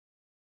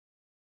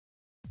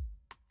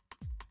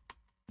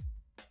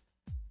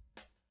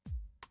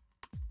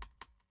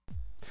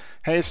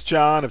Hey, it's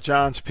John of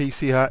John's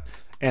PC Hut,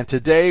 and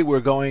today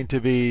we're going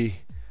to be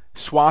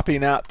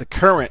swapping out the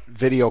current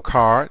video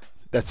card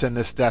that's in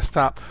this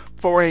desktop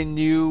for a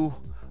new,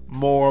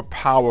 more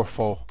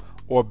powerful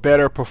or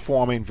better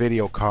performing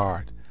video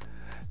card.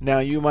 Now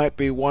you might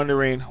be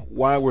wondering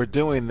why we're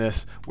doing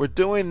this. We're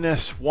doing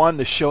this, one,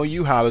 to show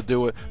you how to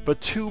do it,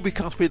 but two,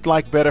 because we'd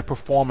like better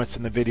performance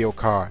in the video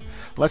card.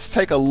 Let's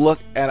take a look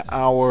at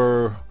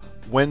our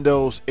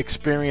Windows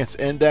Experience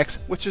Index,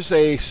 which is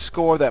a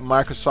score that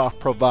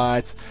Microsoft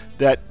provides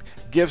that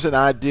gives an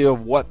idea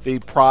of what the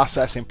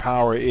processing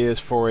power is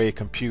for a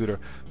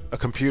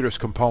computer's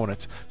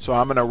components. So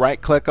I'm going to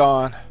right click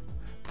on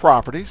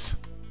Properties,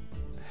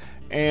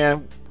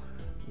 and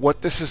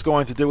what this is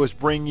going to do is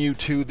bring you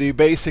to the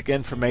basic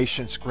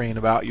information screen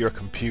about your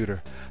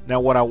computer. Now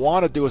what I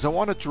want to do is I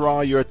want to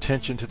draw your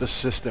attention to the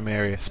system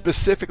area,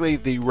 specifically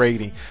the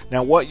rating.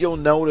 Now what you'll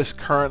notice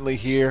currently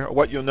here, or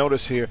what you'll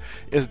notice here,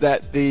 is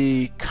that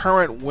the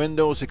current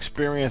Windows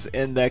Experience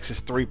Index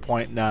is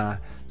 3.9.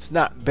 It's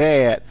not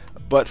bad,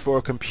 but for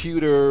a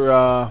computer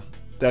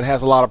that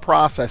has a lot of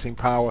processing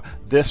power,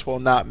 this will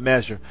not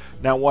measure.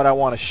 Now what I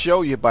want to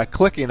show you by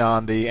clicking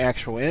on the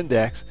actual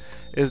index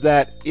is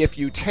that if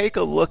you take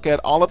a look at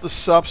all of the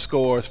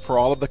subscores for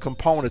all of the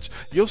components,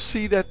 you'll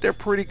see that they're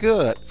pretty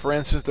good. For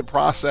instance, the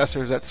processor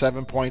is at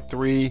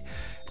 7.3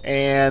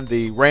 and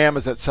the RAM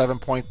is at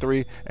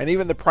 7.3, and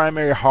even the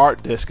primary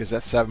hard disk is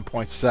at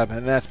 7.7,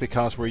 and that's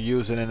because we're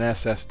using an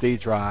SSD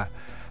drive.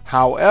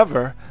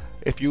 However,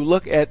 if you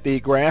look at the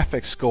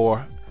graphics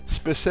score,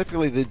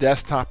 specifically the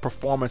desktop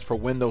performance for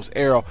Windows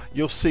Aero,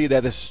 you'll see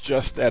that it's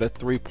just at a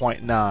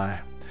 3.9.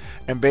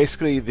 And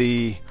basically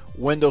the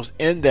Windows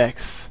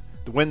Index,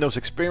 the Windows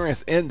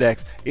Experience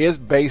Index, is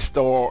based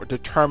or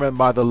determined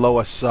by the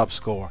lowest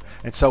subscore,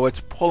 and so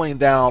it's pulling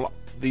down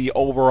the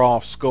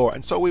overall score,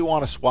 and so we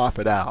want to swap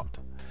it out.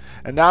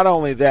 And not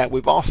only that,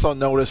 we've also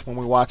noticed when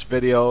we watch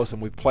videos and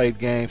we've played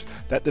games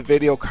that the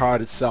video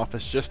card itself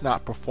is just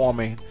not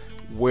performing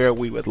where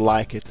we would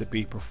like it to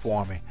be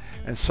performing.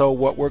 And so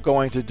what we're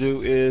going to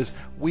do is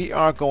we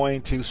are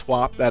going to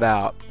swap that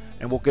out,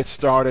 and we'll get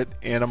started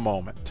in a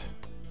moment.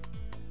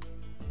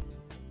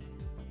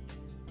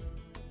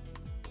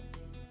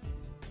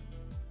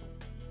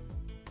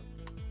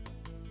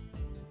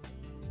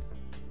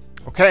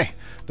 Okay,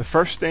 the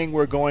first thing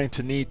we're going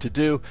to need to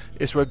do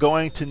is we're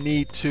going to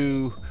need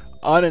to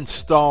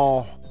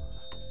uninstall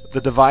the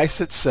device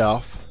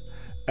itself,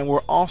 and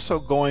we're also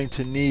going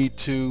to need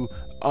to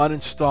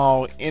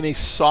uninstall any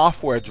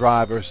software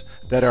drivers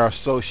that are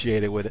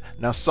associated with it.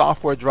 Now,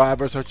 software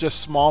drivers are just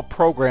small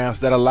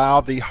programs that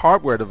allow the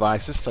hardware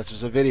devices, such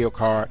as a video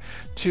card,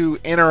 to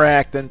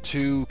interact and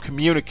to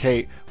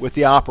communicate with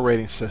the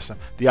operating system.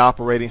 The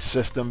operating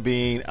system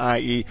being,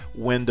 i.e.,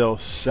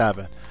 Windows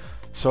 7.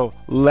 So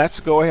let's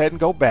go ahead and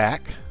go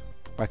back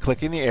by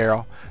clicking the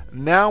arrow.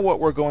 Now what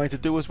we're going to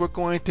do is we're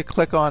going to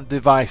click on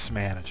Device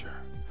Manager.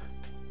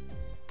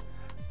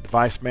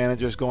 Device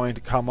Manager is going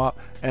to come up,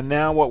 and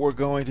now what we're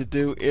going to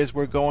do is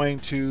we're going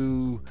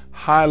to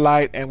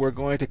highlight and we're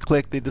going to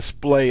click the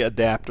Display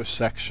Adapter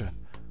section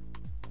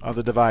of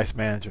the Device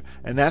Manager,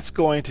 and that's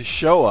going to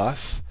show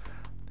us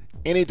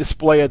any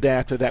display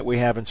adapter that we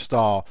have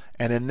installed.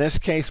 And in this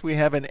case we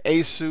have an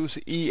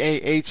Asus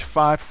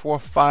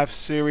EAH545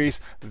 series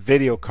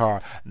video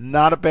card.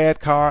 Not a bad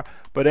card,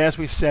 but as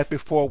we said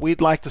before,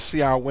 we'd like to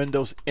see our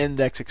Windows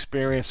Index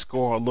Experience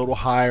score a little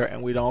higher,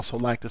 and we'd also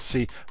like to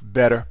see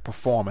better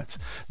performance.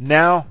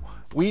 Now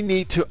we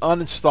need to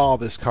uninstall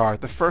this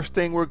card. The first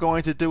thing we're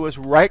going to do is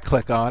right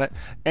click on it,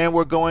 and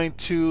we're going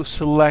to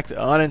select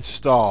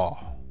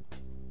Uninstall.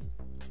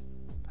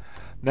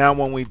 Now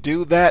when we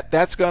do that,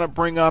 that's going to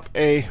bring up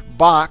a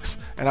box,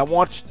 and I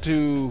want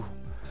to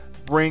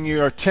bring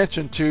your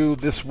attention to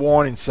this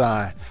warning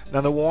sign.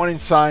 Now the warning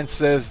sign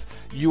says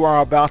you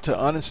are about to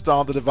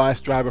uninstall the device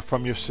driver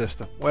from your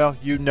system. Well,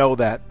 you know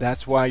that.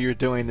 That's why you're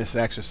doing this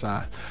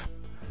exercise.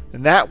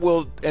 And that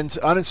will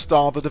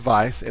uninstall the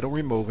device. It'll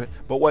remove it.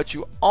 But what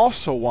you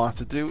also want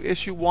to do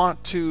is you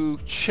want to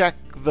check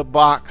the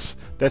box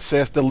that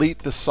says delete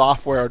the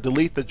software or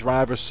delete the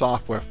driver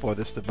software for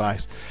this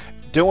device.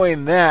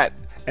 Doing that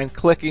and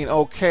clicking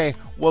OK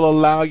will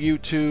allow you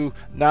to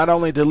not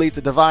only delete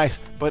the device,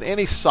 but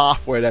any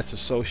software that's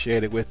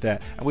associated with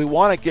that. And we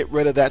want to get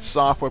rid of that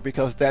software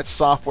because that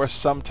software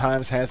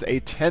sometimes has a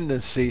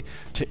tendency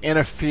to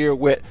interfere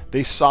with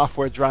the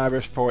software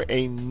drivers for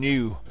a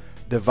new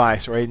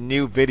device or a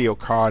new video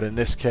card in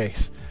this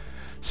case.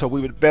 So we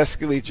would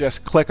basically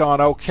just click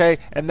on OK,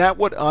 and that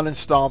would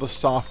uninstall the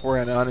software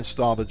and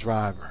uninstall the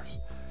drivers.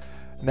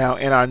 Now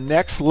in our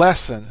next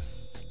lesson,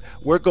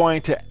 we're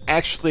going to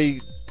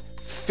actually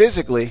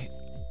physically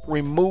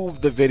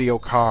remove the video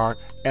card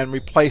and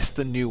replace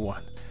the new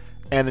one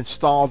and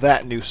install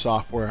that new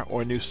software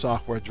or new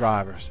software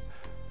drivers.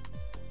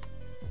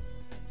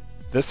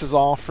 This is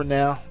all for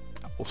now.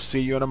 We'll see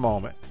you in a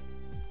moment.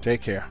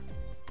 Take care.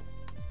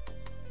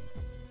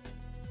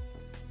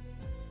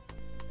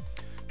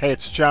 Hey,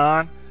 it's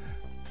John.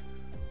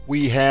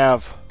 We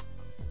have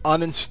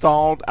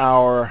uninstalled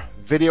our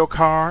video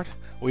card.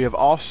 we have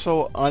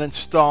also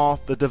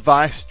uninstalled the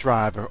device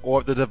driver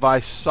or the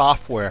device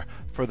software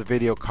for the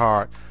video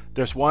card.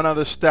 There's one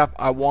other step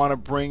I want to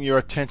bring your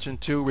attention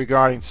to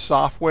regarding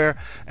software,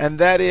 and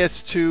that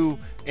is to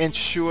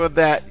ensure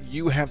that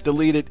you have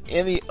deleted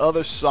any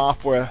other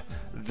software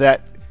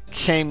that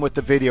came with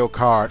the video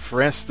card.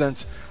 For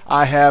instance,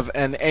 I have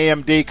an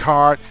AMD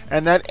card,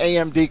 and that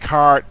AMD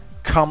card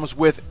comes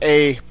with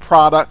a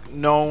product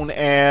known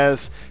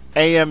as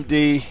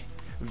AMD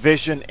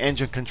Vision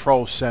Engine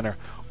Control Center,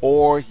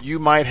 or you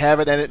might have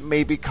it and it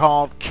may be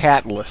called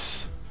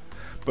Catalyst.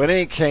 But in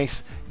any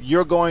case,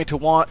 you're going to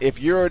want, if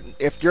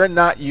you're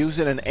not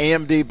using an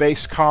AMD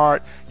based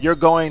card, you're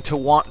going to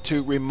want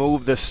to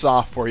remove this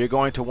software. You're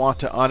going to want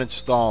to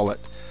uninstall it.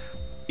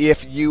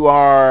 If you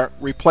are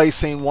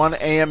replacing one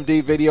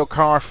AMD video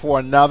card for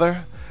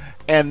another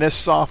and this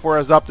software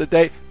is up to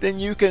date, then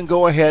you can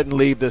go ahead and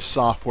leave this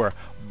software.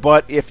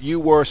 But if you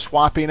were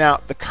swapping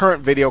out the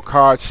current video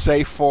card,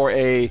 say for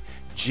a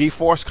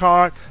GeForce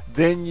card,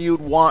 then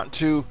you'd want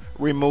to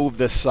remove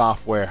this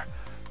software.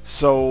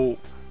 So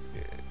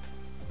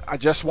I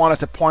just wanted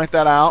to point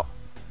that out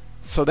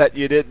so that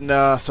you didn't,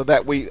 so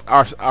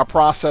that our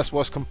process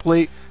was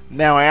complete.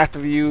 Now, after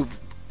we've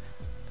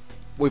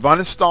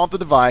uninstalled the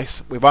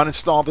device, we've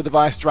uninstalled the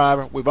device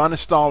driver, we've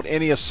uninstalled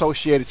any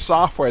associated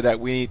software that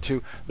we need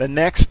to, the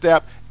next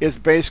step is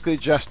basically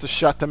just to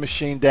shut the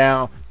machine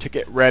down to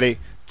get ready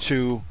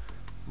to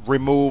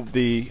remove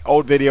the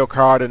old video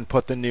card and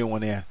put the new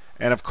one in.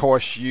 And of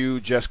course, you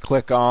just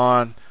click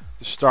on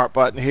the start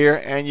button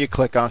here and you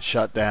click on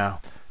shut down,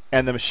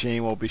 and the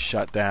machine will be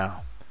shut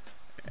down.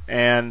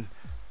 And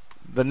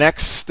the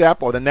next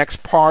step, or the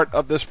next part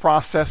of this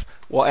process,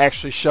 will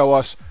actually show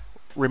us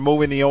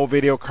removing the old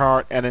video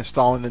card and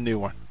installing the new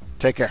one.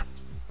 Take care.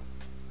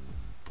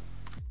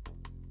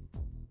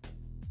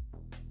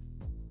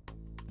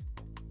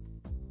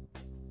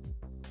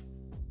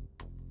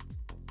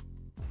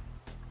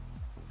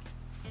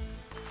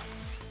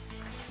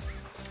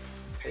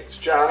 Hey, it's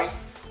Johnny.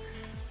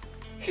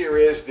 Here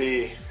is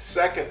the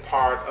second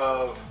part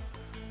of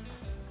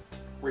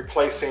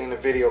replacing the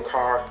video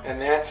card, and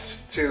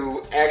that's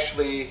to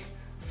actually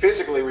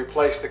physically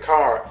replace the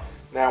card.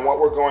 Now,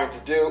 what we're going to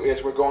do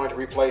is we're going to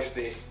replace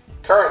the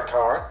current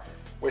card,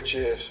 which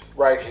is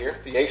right here,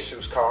 the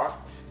Asus card,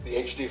 the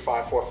HD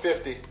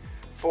 5450,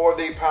 for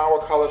the Power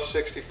Color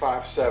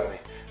 6570.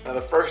 Now, the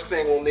first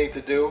thing we'll need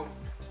to do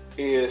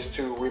is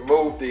to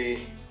remove the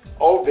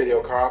old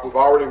video card. We've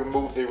already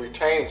removed the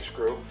retaining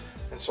screw,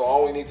 and so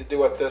all we need to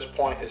do at this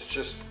point is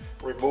just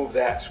remove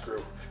that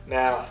screw.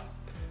 Now,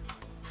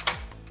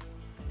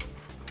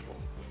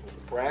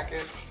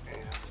 bracket,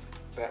 and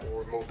that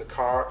will remove the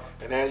card.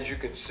 And as you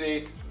can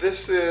see,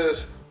 this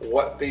is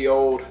what the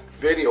old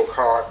video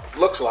card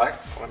looks like.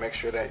 I want to make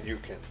sure that you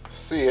can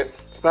see it.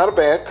 It's not a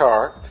bad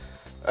card,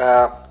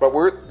 but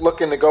we're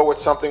looking to go with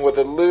something with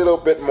a little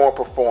bit more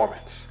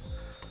performance.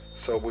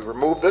 So we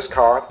remove this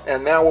card,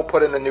 and now we'll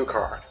put in the new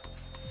card.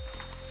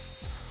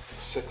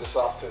 Set this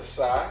off to the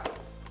side,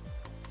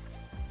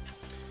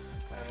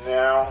 and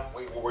now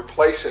we will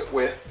replace it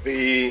with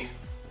the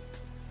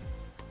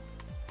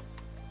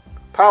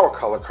Power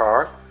Color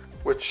card,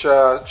 which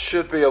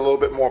should be a little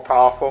bit more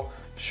powerful,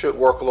 should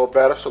work a little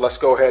better. So let's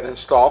go ahead and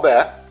install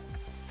that.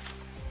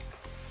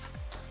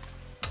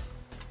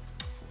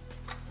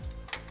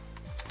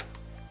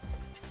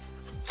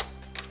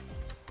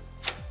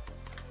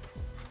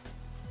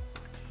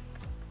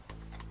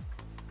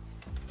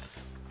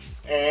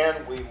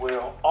 And we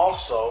will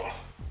also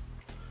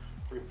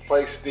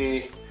replace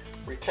the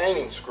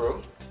retaining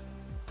screw.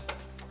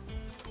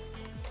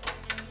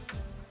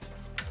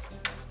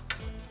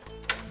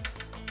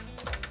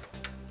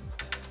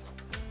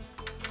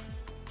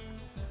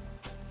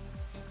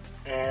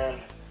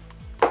 And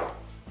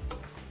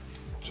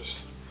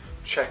just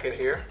check it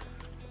here.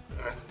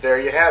 There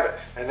you have it.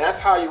 And that's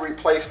how you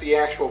replace the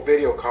actual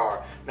video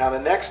card. Now, the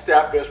next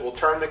step is we'll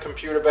turn the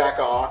computer back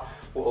on,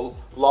 we'll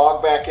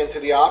log back into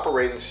the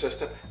operating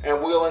system,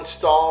 and we'll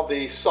install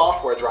the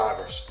software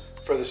drivers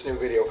for this new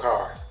video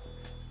card.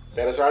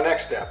 That is our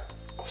next step.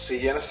 I'll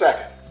see you in a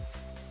second.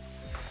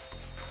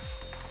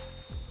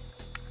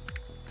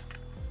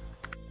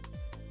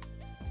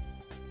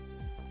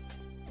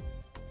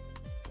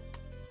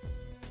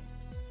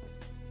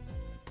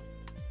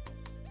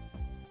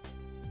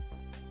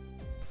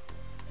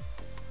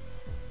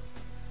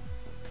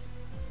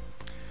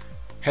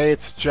 Hey,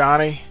 it's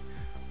Johnny.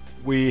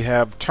 We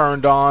have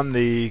turned on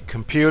the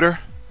computer,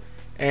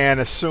 and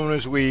as soon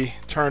as we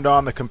turned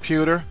on the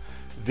computer,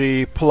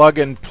 the plug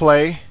and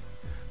play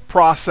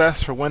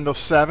process for Windows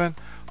 7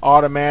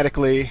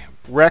 automatically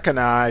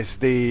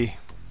recognized the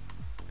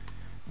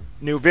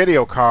new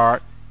video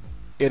card.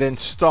 It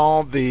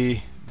installed the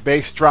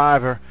base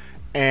driver,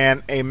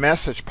 and a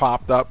message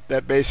popped up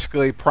that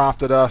basically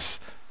prompted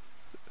us,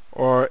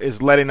 or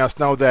is letting us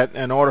know, that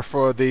in order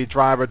for the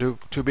driver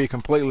to be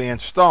completely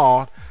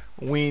installed,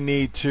 we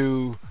need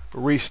to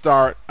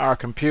restart our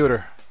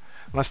computer.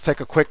 Let's take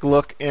a quick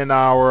look in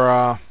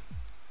our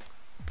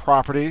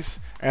properties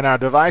and our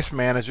device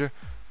manager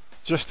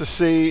just to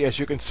see, as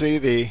you can see,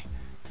 the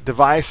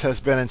device has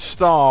been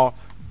installed,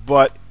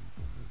 but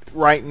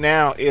right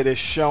now it is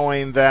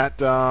showing that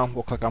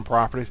we'll click on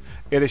properties.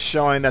 It is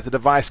showing that the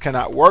device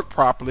cannot work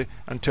properly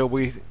until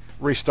we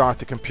restart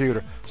the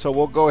computer. So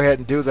we'll go ahead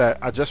and do that.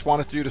 I just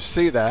wanted you to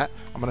see that.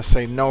 I'm going to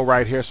say no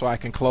right here so I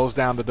can close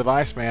down the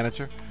device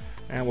manager,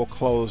 and we'll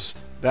close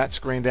that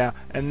screen down.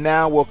 And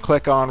now we'll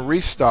click on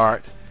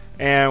restart,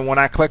 and when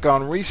I click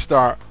on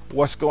restart,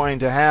 what's going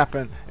to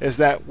happen is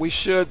that we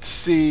should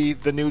see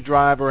the new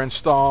driver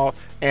installed,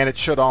 and it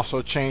should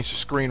also change the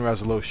screen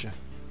resolution.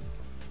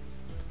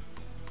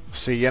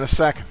 See you in a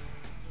second.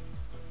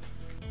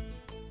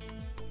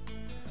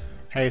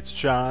 Hey, it's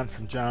John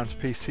from John's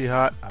PC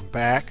Hut. I'm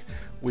back.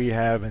 We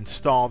have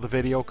installed the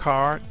video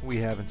card. We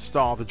have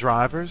installed the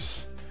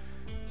drivers,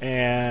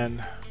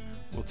 and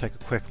we'll take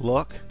a quick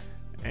look,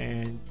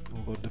 and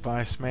we'll go to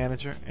Device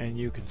Manager, and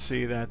you can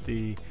see that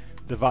the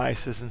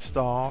device is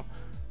installed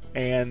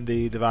and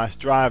the device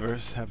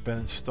drivers have been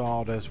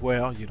installed as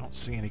well. You don't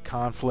see any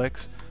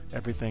conflicts.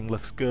 Everything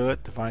looks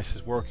good. Device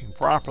is working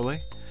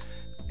properly.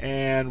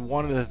 And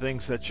one of the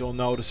things that you'll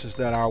notice is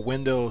that our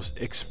Windows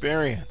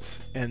Experience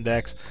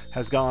Index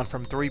has gone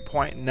from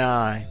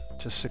 3.9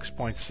 to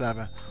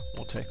 6.7.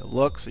 We'll take a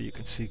look so you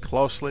can see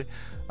closely.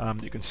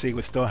 You can see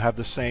we still have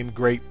the same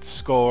great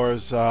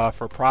scores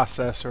for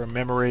processor,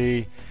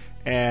 memory,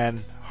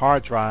 and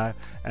hard drive.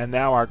 And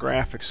now our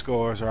graphics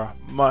scores are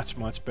much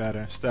better.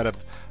 Instead of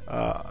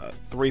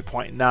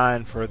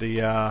 3.9 for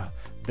the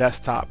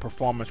desktop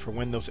performance for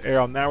Windows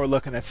Aero, now we're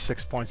looking at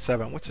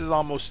 6.7, which is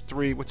almost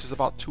 3, which is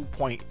about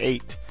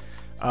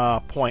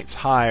 2.8 points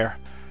higher,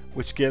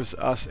 which gives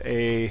us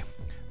a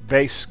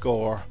base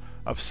score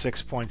of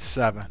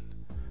 6.7,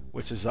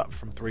 which is up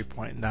from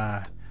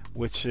 3.9,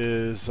 which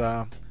is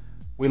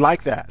we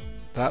like that.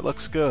 That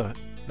looks good.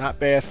 Not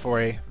bad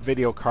for a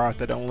video card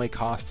that only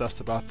cost us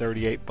about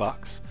 38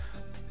 bucks.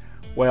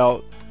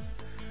 Well,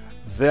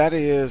 that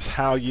is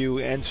how you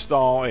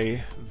install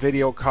a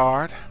video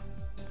card,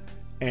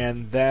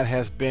 and that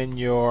has been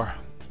your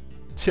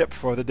tip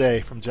for the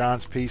day from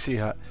John's PC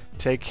Hut.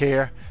 Take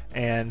care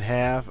and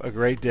have a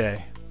great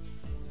day.